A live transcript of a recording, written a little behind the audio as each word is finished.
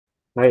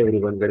Hi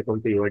everyone,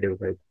 welcome to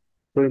uidevguide.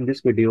 So in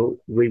this video,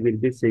 we will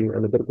be seeing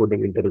another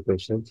coding interview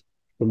questions.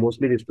 So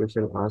mostly this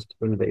question asked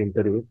in the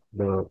interview,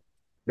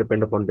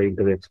 depend upon the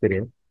interview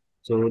experience.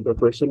 So the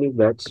question is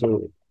that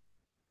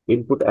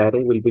input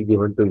array will be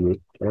given to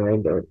you,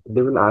 and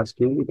they will ask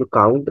you to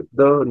count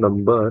the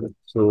number.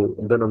 So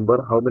the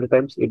number, how many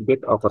times it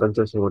get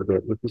occurrences over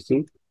there. If you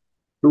see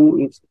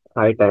 2 is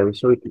 5 times,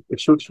 so it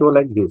should show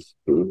like this: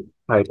 2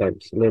 5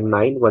 times, then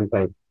 9 1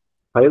 time,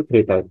 5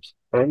 3 times,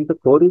 and the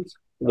 4 is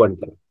 1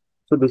 time.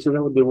 So this is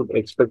how they would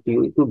expect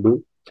you to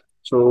do.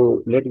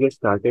 So let's get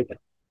started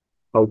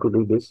how to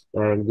do this.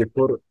 And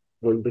before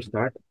going to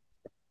start,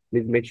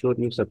 please make sure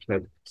you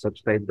subscribe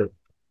the.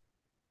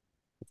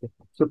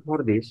 So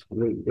for this,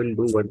 we will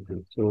do one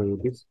thing. So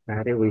this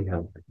array we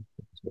have.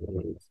 So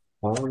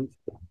on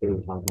we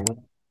have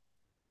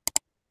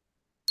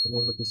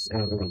this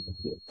array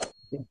here.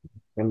 Okay.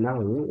 And now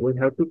we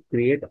have to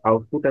create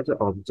output as an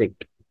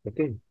object.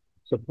 Okay.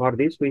 So for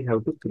this, we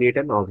have to create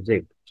an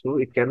object. So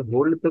it can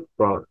hold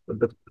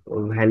the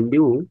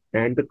value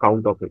and the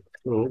count of it.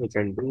 So we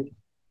can do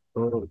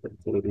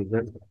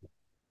result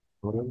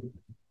or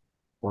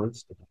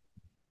const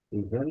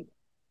result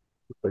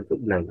equal to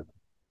blank.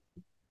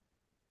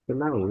 So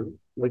now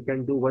we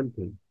can do one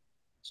thing.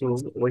 So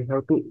we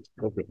have to,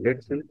 okay,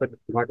 let's see but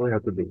what we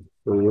have to do.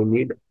 So we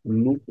need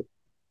loop,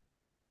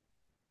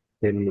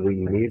 then we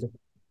need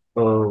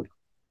uh,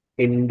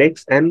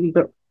 index and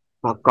the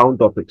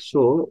count of it.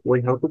 So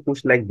we have to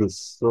push like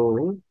this.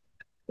 So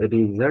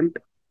result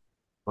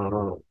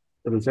uh,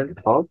 result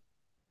of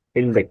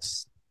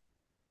index.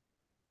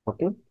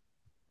 Okay,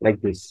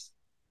 like this.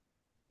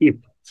 If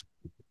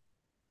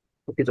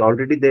it is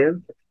already there,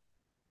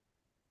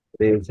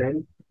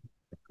 result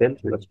then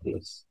plus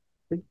plus.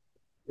 Okay.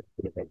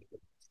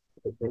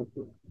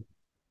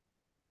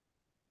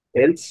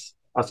 Else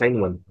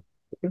assign one.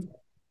 Okay,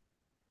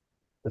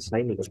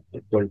 assign it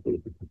equal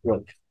to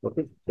one.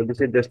 Okay, so this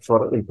is just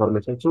for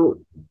information. So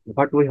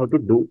what we have to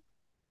do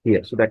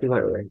here. So that is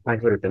why I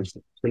have written.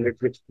 So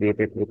let's create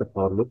it with a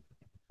for loop.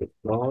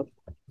 For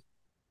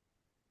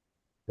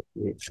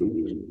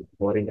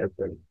foreign as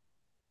well.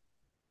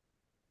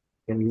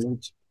 Can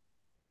use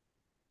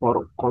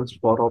for const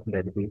for of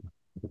that we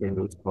can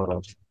use for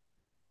of.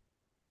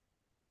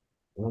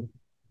 Okay.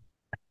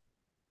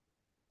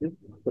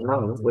 So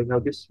now we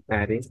have this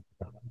array.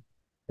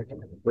 Okay.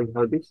 We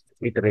have this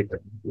iterator.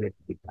 Let's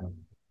see.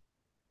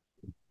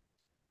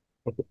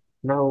 Okay.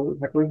 Now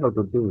what we have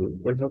to do,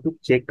 we have to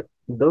check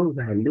the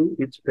value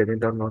is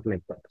present or not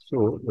like that.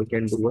 So we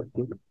can do what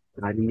thing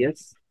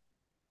res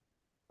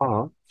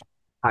of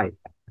I.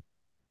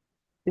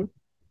 Okay.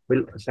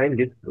 We'll assign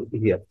this to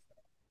here.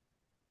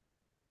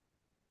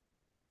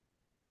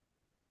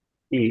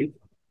 If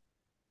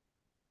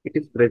it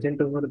is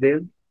present over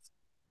there,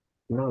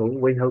 now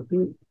we have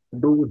to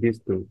do these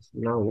things.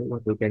 Now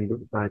what we can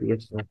do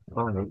res of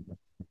I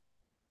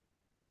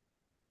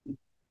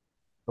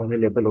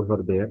available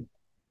over there.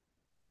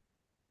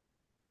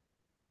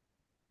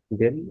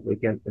 Then we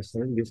can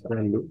assign this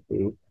value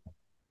to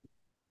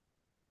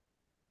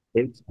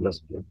x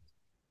plus plus.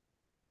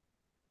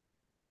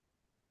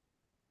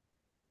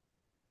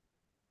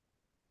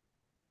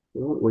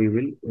 So we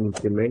will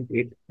increment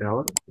it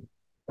or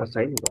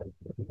assign one.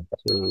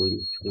 So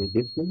we do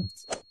this one.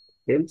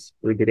 Else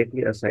we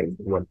directly assign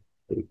one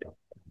to it.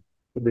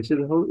 So this is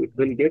how it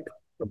will get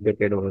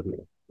updated over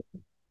here.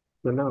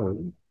 So now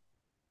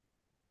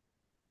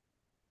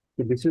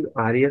so this is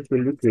res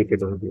will be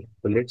created over here.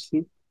 So let's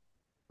see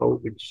how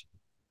it's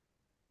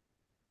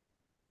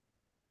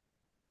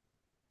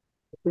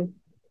okay.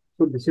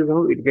 So this is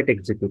how it get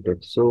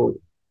executed. So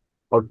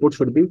output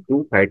should be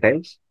 2 5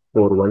 times,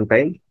 4 1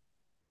 time,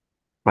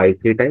 5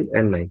 3 times,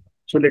 and 9.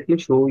 So let me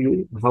show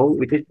you how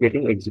it is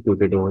getting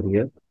executed over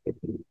here. Let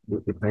me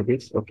Modify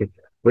this. Okay,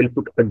 we'll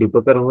put a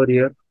debugger over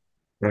here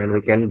and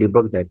we can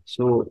debug that.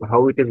 So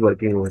how it is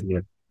working over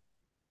here?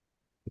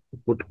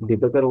 Put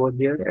debugger over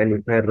here, and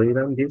if I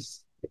rerun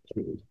this,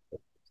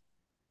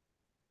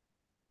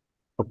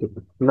 okay.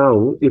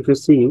 Now if you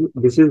see,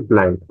 this is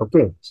blank.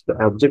 Okay, so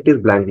the object is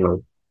blank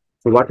now.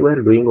 So what we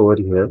are doing over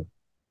here?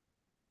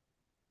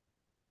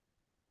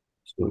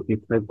 So if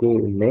I go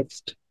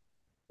next,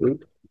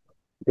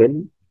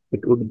 then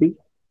it would be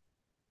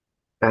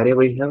array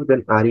we have,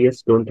 then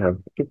res don't have.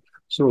 Okay,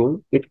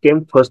 so it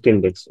came first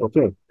index.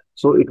 Okay,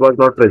 so it was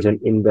not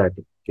present in that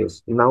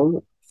case.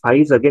 Now 5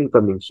 is again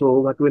coming. So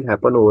what will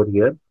happen over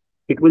here?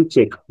 It will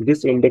check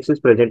this index is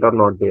present or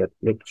not there.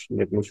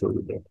 Let me show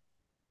you that.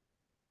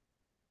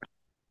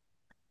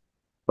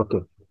 Okay,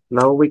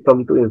 now we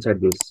come to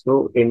inside this.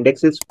 So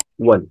index is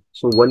 1.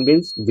 So 1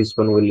 means this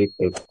one will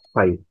take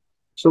 5.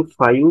 So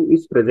 5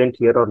 is present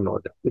here or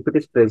not. If it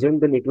is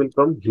present, then it will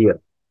come here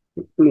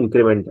to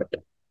increment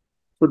that.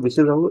 So this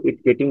is how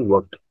it getting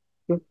worked.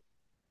 Okay.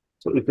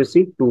 So if you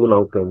see 2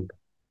 now come.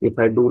 If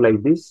I do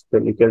like this,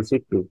 then you can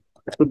see 2.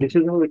 So this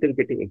is how it is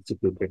getting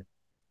executed.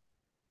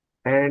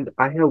 And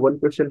I have one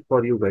question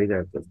for you guys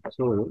as well.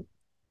 So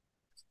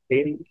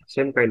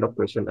same kind of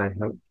question I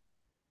have.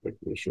 Let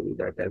me show you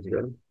that as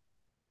well.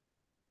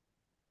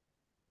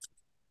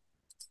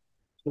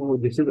 So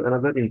this is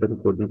another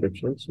interview coding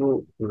question.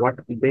 So what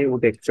they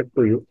would expect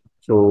to you.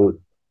 So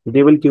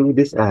they will give you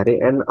this array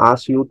and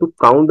ask you to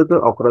count the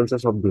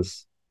occurrences of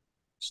this.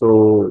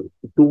 So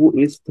two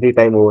is three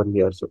time over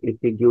here. So if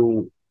you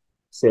give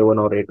seven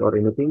or eight or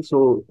anything,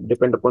 so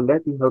depend upon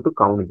that you have to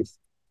count this.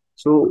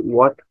 So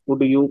what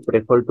would you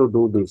prefer to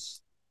do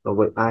this?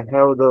 I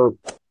have the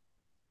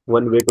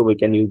one way to we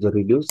can use the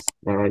reduce,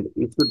 and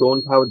if you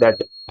don't have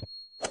that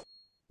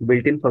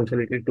built-in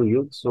functionality to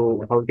use,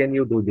 so how can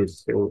you do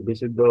this? So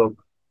this is the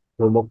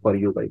homework for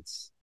you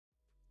guys.